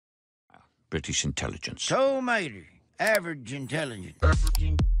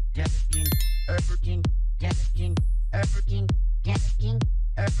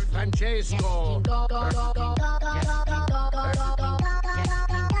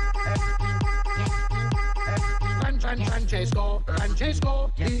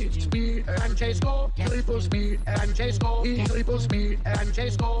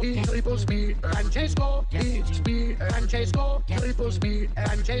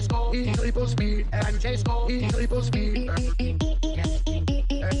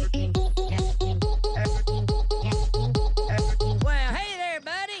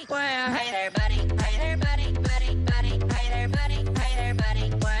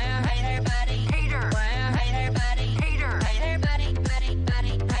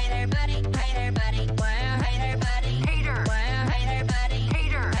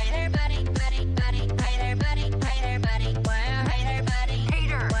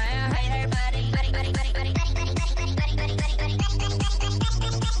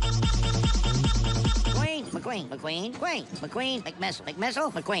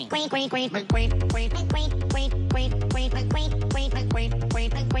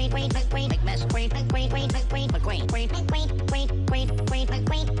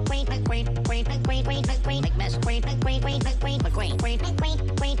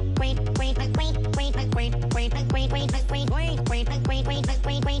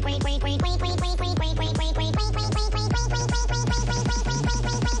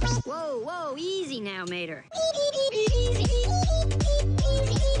Whoa, whoa, easy now, Mater.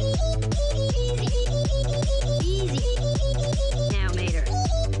 Easy. Now, Mater.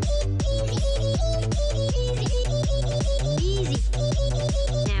 Easy.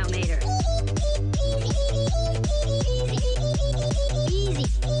 Now, Mater. Easy.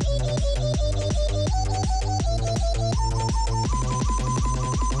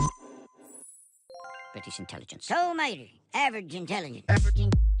 British intelligence. So mighty, average intelligence.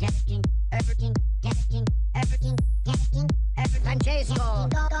 Everything, everything, everything, everything, everything, everything, everything. Francesco.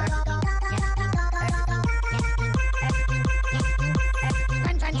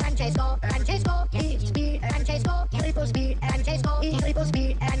 Francesco, Francesco, speed, Francesco, triple speed, Francesco, triple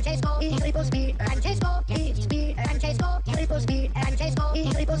speed, Francesco, triple speed, Francesco, speed, Francesco, triple speed, Francesco,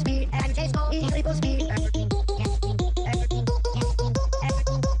 triple speed, Francesco, triple speed.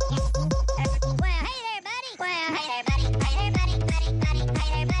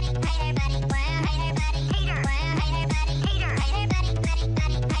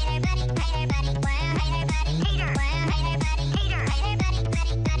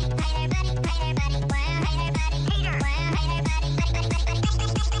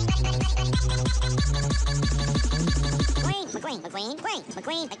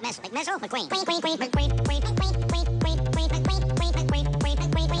 McQueen, McMessel, McQueen.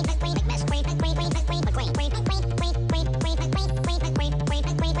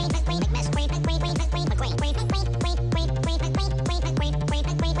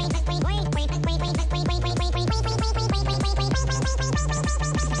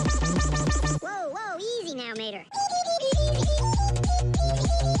 Whoa, whoa, easy now, Mater. Easy.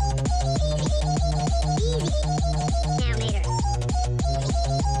 Now, Mater.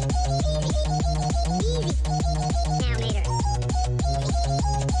 Easy. Now, Mater.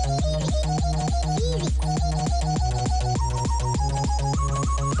 Easy.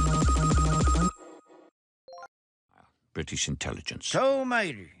 British intelligence. So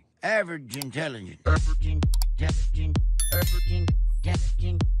mighty, average intelligence. Everything, everything, everything,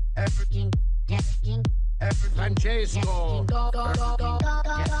 everything, everything, everything, everything. Francesco.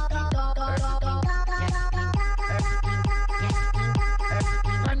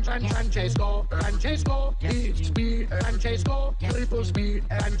 Francesco, Francesco, speed, Francesco, triple speed,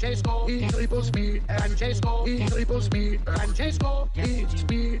 Francesco, triple speed, Francesco, triple speed, Francesco,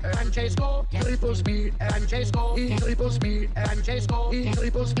 speed, Francesco, triple speed, Francesco, triple speed, Francesco,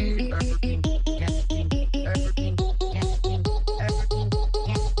 triple speed.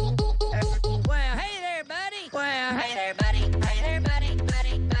 Well, hey there, buddy. Well, hey there, buddy. Hey there, buddy.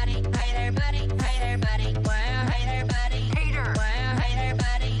 Buddy, buddy. Hey there, buddy. Hey there, buddy. Well, hey there, buddy. Hater. Well, hey there,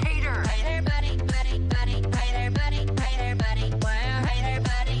 buddy. Hater. Hey there, buddy. Buddy, buddy. Hey there, buddy. Hey there, buddy. Well, hey there,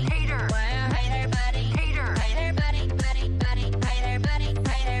 buddy. Hater. Well, hey there, buddy. Hater. Hey there, buddy. Buddy, buddy. Hey there, buddy.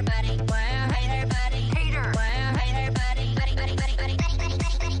 Hey there, buddy. Well, hey there, buddy. Hater. Well, hey there, buddy. Buddy, buddy, buddy, buddy, buddy, buddy, buddy, buddy,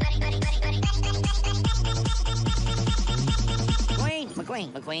 buddy, buddy, buddy, buddy.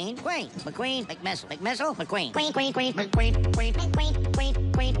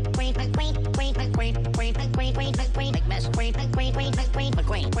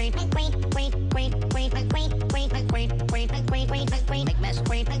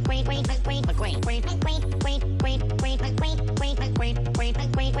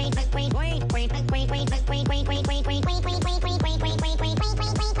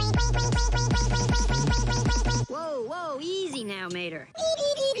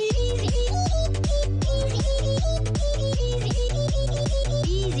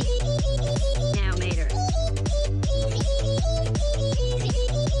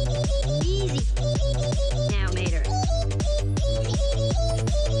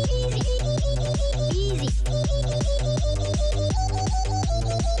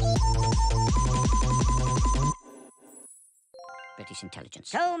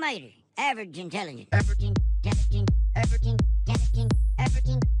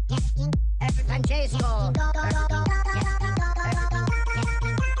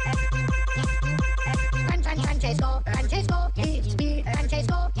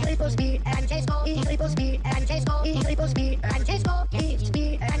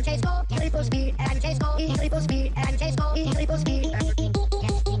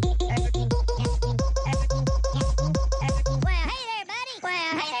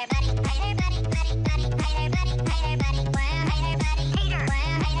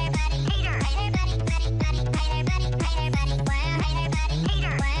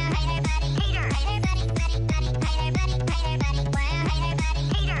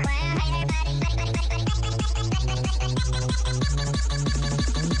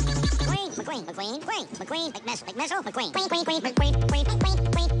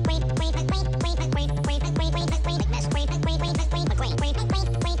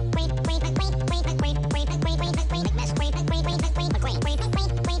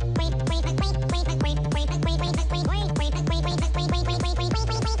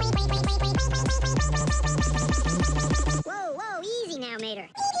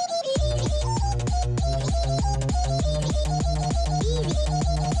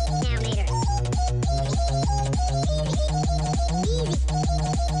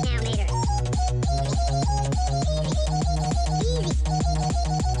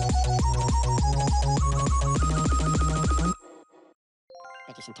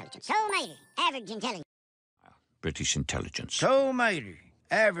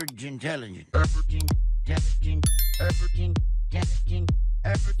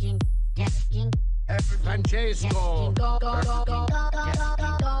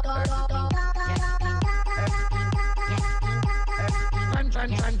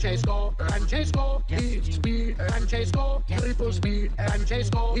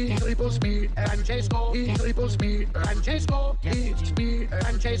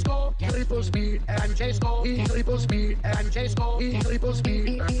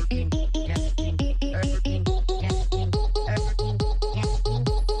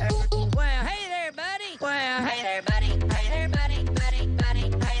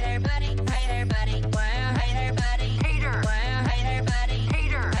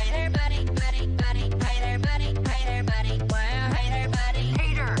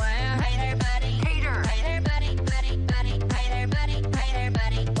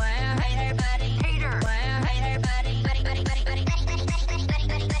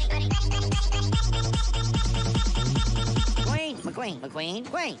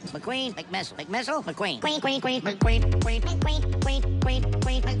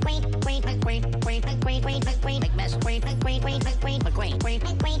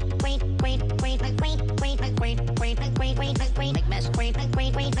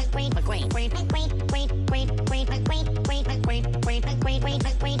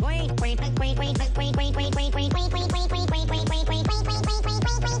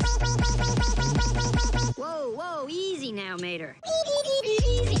 Whoa, whoa, easy now, Mater.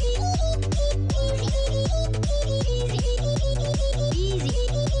 Easy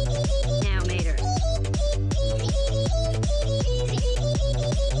now, Mater.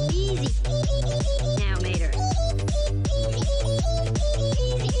 Easy now, Mater.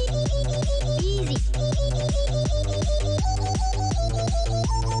 Easy.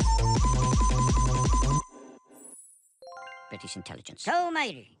 British intelligence. So,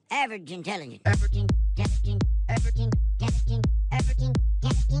 Mater, average intelligence.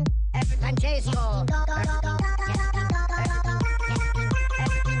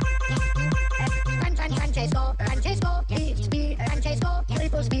 Francesco. Francesco, it's me, Francesco,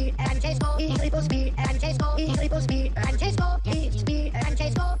 triple speed, Francesco, triple speed, Francesco, triple speed, Francesco, it's me,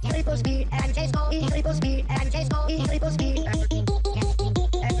 Francesco, triple speed, Francesco, triple speed, Francesco, triple speed.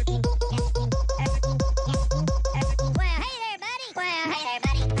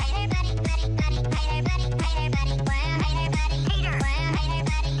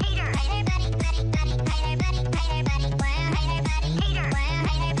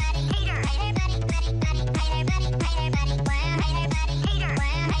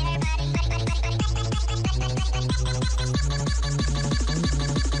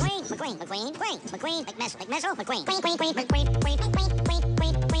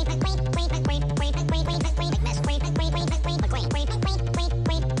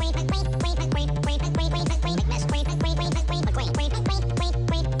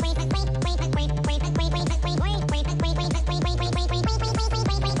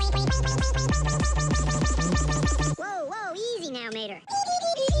 Whoa, whoa, easy now, Mater.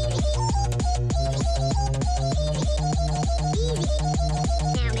 Easy.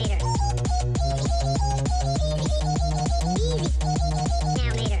 Now, Mater. Easy.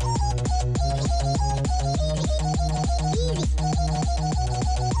 Now, Mater. Easy.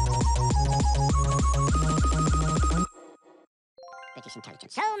 British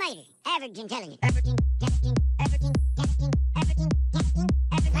intelligence. So mighty. Average intelligence. Everything.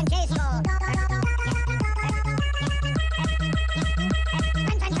 Francesco.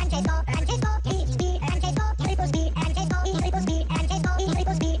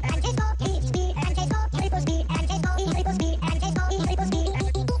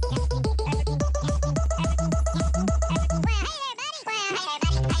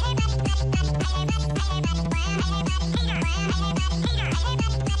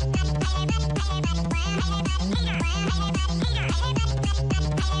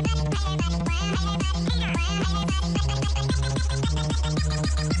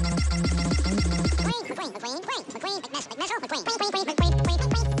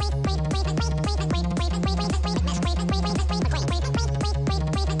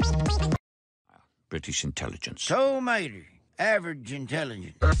 British intelligence. So mighty. Average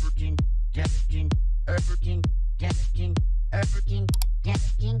intelligence.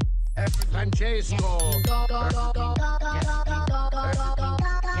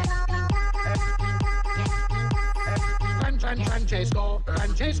 Francesco.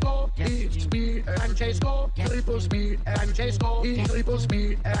 Francesco, it's me, Francesco, triple speed, Francesco, triple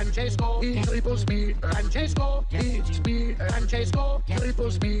speed, Francesco, triple speed, Francesco, it's me, Francesco,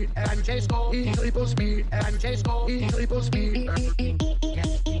 triple speed, Francesco, triple speed, Francesco, triple speed.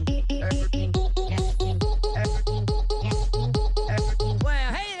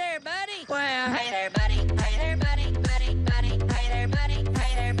 Well, hey there, buddy. Well, hey there, buddy. Hey there, buddy. Buddy. Hey there, buddy.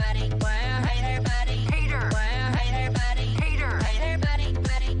 Hey there, buddy. Well, hey there, buddy. Hater. Well, hey there, buddy. Hater. Hey there, buddy.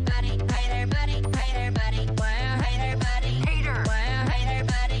 Hey there, buddy. Hey there, buddy. Well, hey there, buddy. Hater. Well, hey there,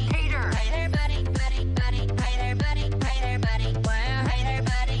 buddy. Hater. Hey there, buddy. Hey there, buddy. Hey there, buddy. Well, hey there,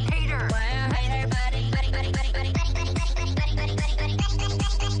 buddy. Hater. Well, hey there, buddy.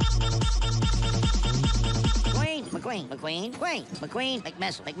 McQueen,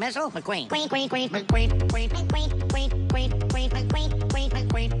 McMissile, McQueen.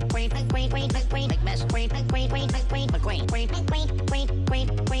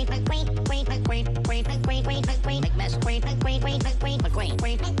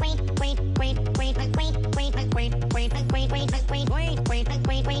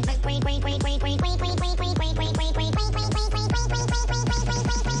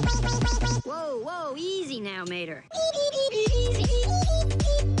 Whoa, whoa, easy now, Mater. Easy.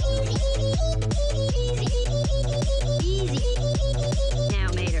 Now,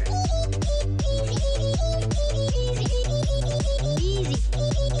 Mater. Easy.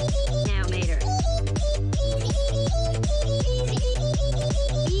 Now, Mater.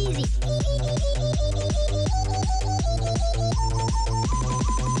 Easy.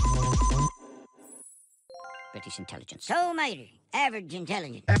 British intelligence. So mighty. Average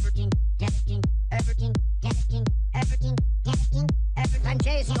intelligence.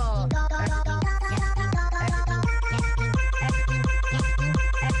 Francesco.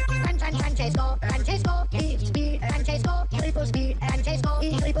 Francesco, it's me, Francesco, triple speed, Francesco,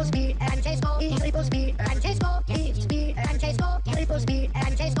 triple speed, Francesco, triple speed, Francesco, it's me, Francesco, triple speed,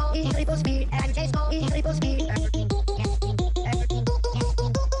 Francesco, triple speed, Francesco, triple speed.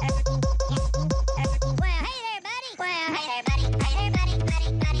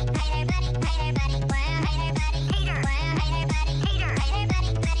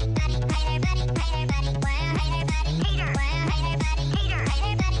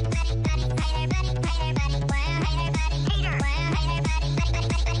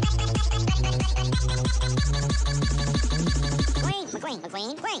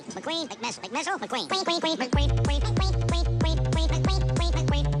 McQueen, McMissile, McQueen.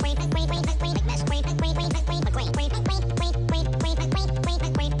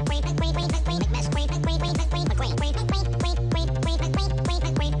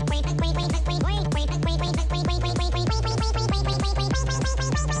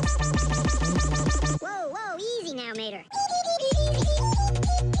 Whoa, whoa, easy now, Mater. Easy.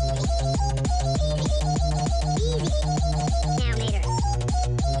 Now, Mater.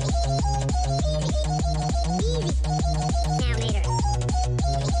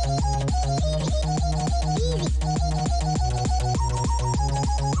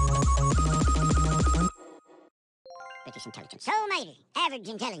 mighty, average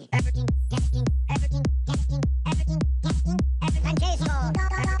intelligence. Francesco.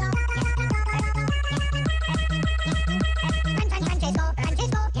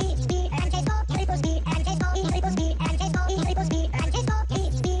 Francesco, eat speed. Francesco, triple speed. Francesco, eat triple speed. Francesco, eat triple speed. Francesco,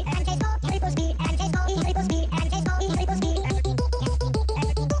 eat speed. Francesco, triple speed. Francesco, eat triple speed. Francesco, eat triple speed.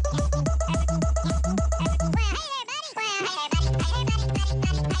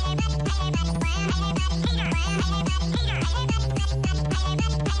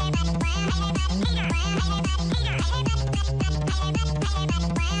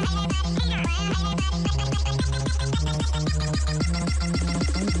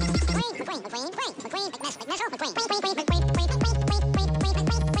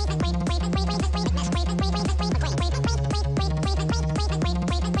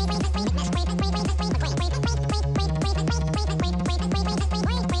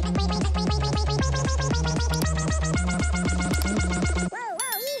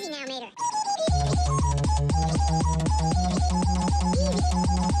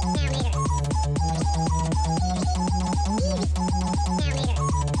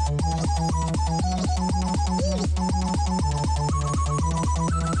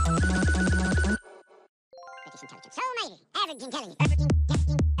 So mighty, average intelligence.